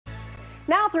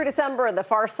Now through December, the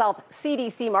Far South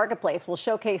CDC Marketplace will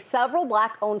showcase several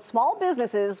Black-owned small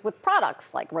businesses with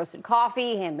products like roasted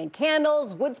coffee, handmade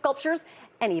candles, wood sculptures,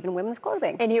 and even women's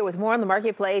clothing. And here with more on the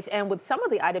marketplace and with some of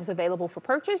the items available for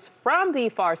purchase from the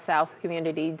Far South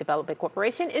Community Development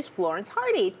Corporation is Florence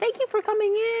Hardy. Thank you for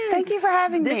coming in. Thank you for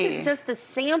having me. This is just a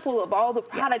sample of all the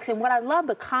products, and what I love,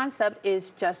 the concept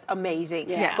is just amazing.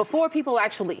 Yes. Before people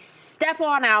actually step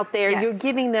on out there, you're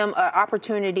giving them an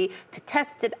opportunity to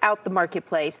test it out the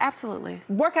marketplace. Absolutely.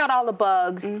 Work out all the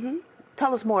bugs.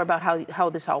 Tell us more about how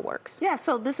this all works. Yeah,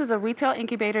 so this is a retail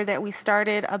incubator that we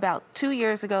started about 2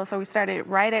 years ago. So we started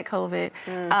right at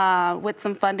COVID with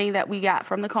some funding that we got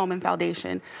from the Komen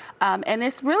Foundation. And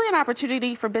it's really an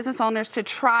opportunity for business owners to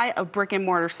try a brick and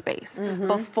mortar space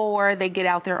before they get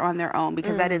out there on their own,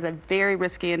 because that is a very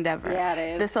risky endeavor. Yeah,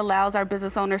 it is. This allows our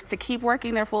business owners to keep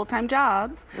working their full-time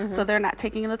jobs, so they're not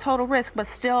taking the total risk, but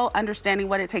still understanding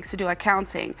what it takes to do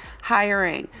accounting,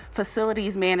 hiring,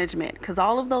 facilities management, because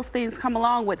all of those things come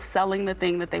along with selling the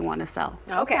thing that they want to sell.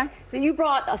 Okay, so you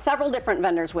brought several different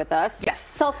vendors with us.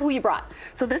 Yes. Tell us who you brought.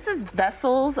 So this is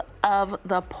Vessels of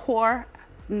the Poor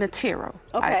Natiro.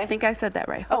 Okay. I think I said that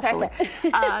right, hopefully.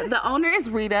 Okay. The owner is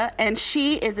Rita, and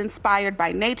she is inspired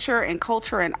by nature and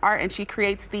culture and art, and she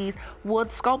creates these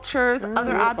wood sculptures,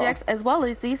 other objects, as well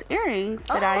as these earrings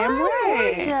that I am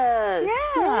wearing. Gorgeous.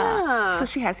 Yeah. So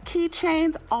she has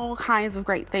keychains, all kinds of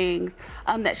great things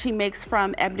that she makes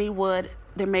from ebony wood.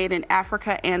 They're made in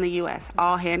Africa and the U.S.,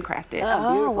 all handcrafted.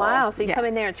 Oh, beautiful. Wow. So you come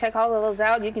in there and check all of those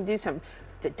out. You can do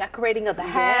the decorating of the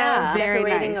house,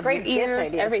 decorating of Great the ears,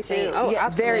 gift ideas, everything. too. Oh, Yeah,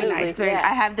 absolutely. very nice. Very nice.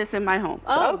 I have this in my home.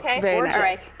 So Oh, okay. very All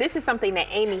right. nice. This is something that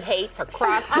Amy hates, her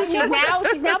Crocs. But she's now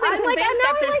been convinced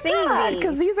after seeing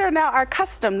Because these. these are now our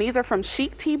custom. These are from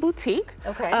Chic Tea Boutique.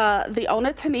 Okay. The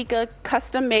owner, Tanika,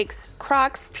 custom makes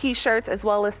Crocs, t-shirts, as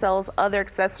well as sells other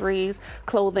accessories,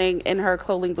 clothing in her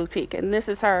clothing boutique. And this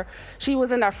is her. She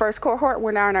was in our first cohort.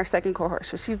 We're now in our second cohort.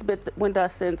 So she's been with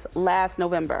us since last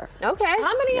November. Okay.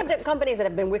 How many of the companies that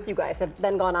have been with you guys have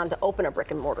then gone on to open a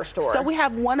brick and mortar store? So we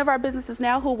have one of our businesses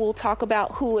now who we'll talk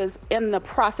about, who is in the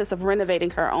process of renovating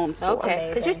her own store. Okay.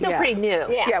 Because you're still pretty new.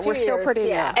 Yeah, we're still pretty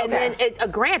new. And then a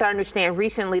grant, I understand,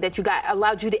 recently that you got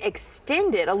allowed you to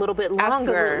extend it a little bit longer.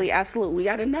 Absolutely, absolutely. We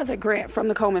got another grant from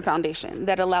the Komen Foundation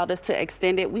that allowed us to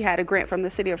extend it. We had a grant from the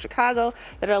city of Chicago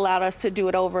that allowed us to do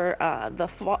it over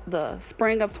the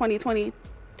spring of 2022.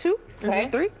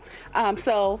 Okay.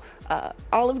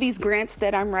 All of these grants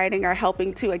that I'm writing are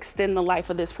helping to extend the life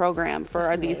of this program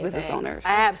for these business owners.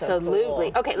 Absolutely.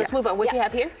 So cool. Okay, let's move on. What do you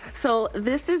have here? So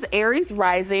this is Aries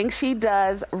Rising. She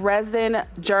does resin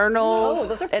journals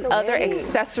those are and pretty. other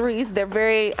accessories. They're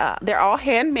they're all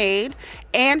handmade,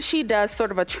 and she does sort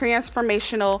of a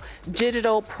transformational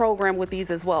digital program with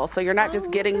these as well. So you're not just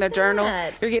getting the journal,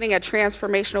 you're getting a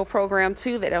transformational program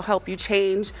too that'll help you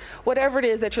change whatever it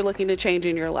is that you're looking to change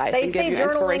in your life and give you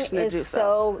inspiration to do is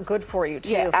so good for you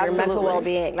too, for your mental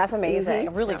well-being. That's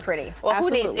amazing. Really pretty. Well,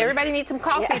 everybody needs some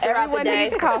coffee throughout Everyone the day.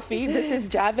 needs coffee. This is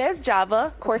Javez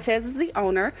Java. Cortez is the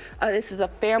owner. This is a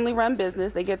family-run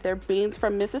business. They get their beans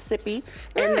from Mississippi,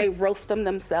 and they roast them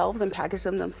themselves and package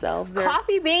them themselves.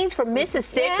 Coffee beans from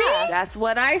Mississippi? Yeah. That's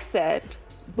what I said.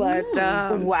 But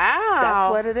wow, that's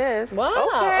what it is. Wow.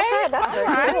 Okay, that's all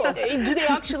very cool. right. Do they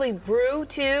actually brew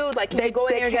too? Like, can you go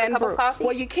in there and get a cup of coffee?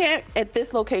 Well, you can't at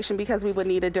this location because we would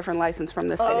need a different license from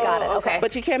the city. Got it. Okay.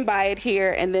 But you can buy it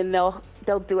here, and then they'll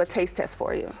do a taste test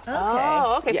for you.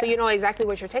 Oh, okay. So you know exactly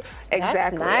what you're taking.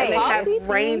 Exactly. Nice. And they have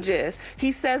Coffee ranges.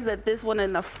 He says that this one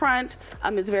in the front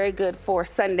is very good for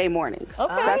Sunday mornings.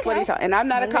 Okay. That's what he taught. And I'm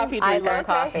not a coffee drinker, I love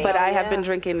coffee. but I have been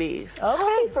drinking these.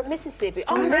 Coffee from Mississippi.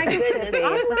 Oh my goodness.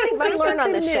 All right. Things we learn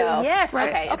on the show. Yes. Right.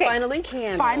 Okay. And finally,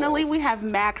 candles. Finally, we have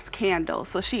Max Candles.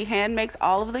 So she hand makes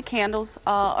all of the candles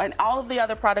and all of the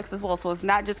other products as well. So it's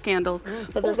not just candles,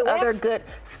 but there's the other wax? good,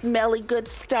 smelly, good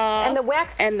stuff. And the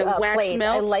wax plates,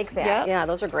 melts. I like that. Yep. Yeah,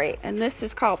 those are great. And this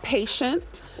is called Patience.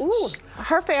 Ooh.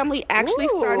 Her family actually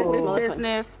started Ooh. this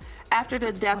business after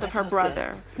the death of her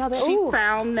brother. She Ooh.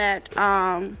 found that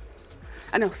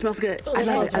I know, it smells good. I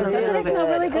love it. Doesn't it smell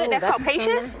really good? That's called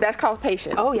Patient? That's called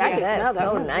Patience. Oh, yeah, I can Yes, smell that.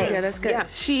 so one. nice. Yeah, that's good. Yeah.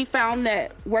 She found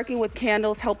that working with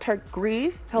candles helped her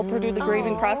grieve, helped her do the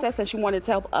grieving process, and she wanted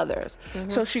to help others.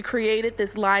 So she created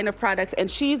this line of products,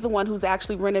 and she's the one who's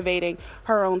actually renovating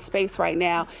her own space right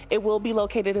now. It will be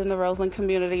located in the Roseland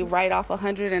community right off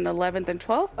 111th and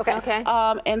 12th. Okay.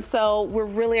 And so we're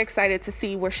really excited to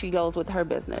see where she goes with her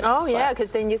business. Oh, yeah,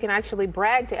 because then you can actually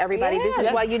brag to everybody. This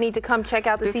is why you need to come check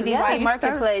out the This is CDC why you Marketplace.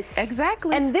 Marketplace.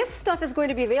 Exactly. And this stuff is going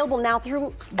to be available now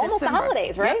through almost the December.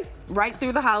 holidays, right? Yep. Right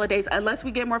through the holidays, unless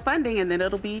we get more funding, and then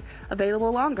it'll be available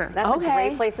longer. That's a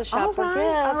great place to shop for gifts.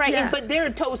 All right, Yeah. but there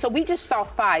are so we just saw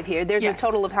 5 here. There's a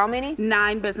total of how many?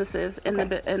 9 businesses in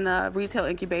the retail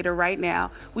incubator right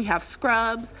now. We have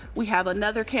scrubs, we have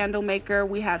another candle maker,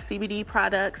 we have CBD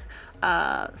products.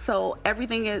 So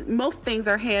most things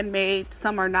are handmade.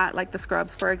 Some are not, like the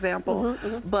scrubs, for example.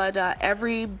 But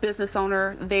every business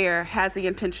owner there has the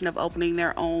intention of opening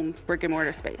their own brick and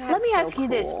mortar space. Let me ask you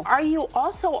this. Are you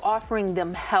also offering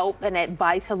them help and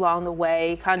advice along the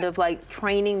way, kind of like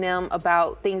training them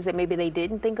about things that maybe they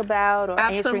didn't think about, or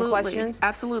answering questions?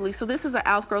 Absolutely. So this is an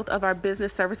outgrowth of our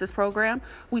business services program.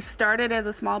 We started as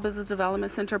a small business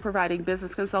development center providing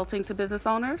business consulting to business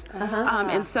owners.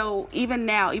 And so even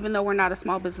now, even though we're not a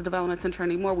small business development center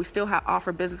anymore, we still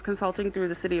offer business consulting through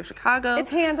the city of Chicago.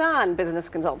 It's hands-on business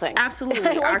consulting.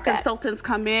 Absolutely. Our consultants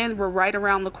come in, we're right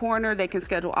around the corner, they can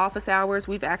schedule office hours.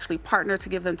 We've actually partnered to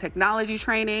give them technology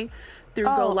training through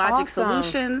GoLogic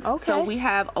Solutions. So we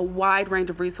have a wide range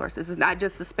of resources. It's not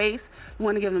just the space. We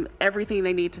want to give them everything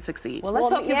they need to succeed. Well, let's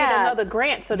hope you get another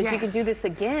grant so that you can do this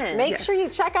again. Make sure you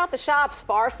check out the shops,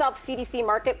 Far South CDC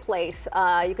Marketplace.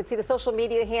 You can see the social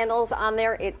media handles on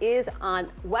there. It is on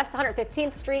West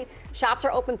 115th Street. Shops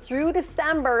are open through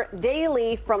December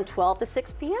daily from 12 to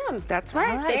 6 p.m. That's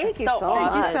right. Thank you so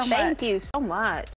much. Thank you so much.